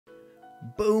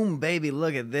Boom, baby,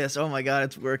 look at this. Oh my god,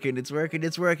 it's working, it's working,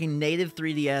 it's working. Native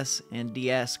 3DS and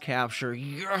DS capture.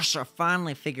 Yes, I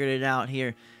finally figured it out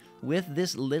here with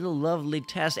this little lovely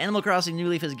test. Animal Crossing New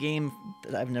Leaf is a game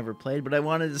that I've never played, but I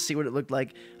wanted to see what it looked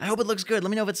like. I hope it looks good. Let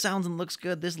me know if it sounds and looks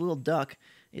good. This little duck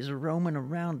is roaming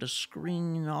around the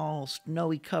screen all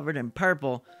snowy covered in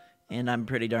purple. And I'm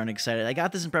pretty darn excited. I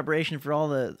got this in preparation for all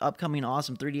the upcoming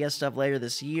awesome 3DS stuff later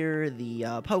this year, the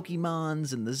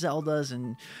Pokemons and the Zeldas,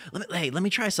 and let me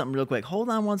try something real quick. Hold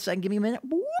on one second, give me a minute.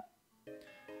 Whoop.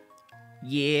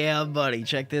 Yeah, buddy,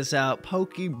 check this out,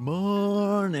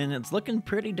 Pokemon, and it's looking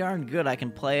pretty darn good. I can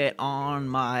play it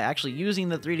on actually using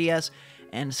the 3DS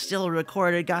and still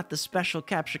record it. Got the special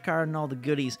capture card and all the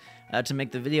goodies to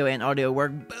make the video and audio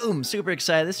work. Boom, super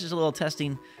excited. This is just a little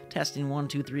testing 1,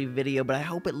 2, 3 video, but I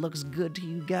hope it looks good to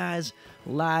you guys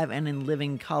live and in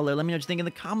living color. Let me know what you think in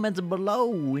the comments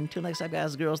below. Until next time,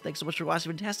 guys and girls, thanks so much for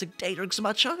watching. Fantastic day, drink some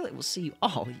hot chocolate. We'll see you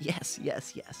all, yes,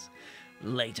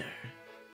 later.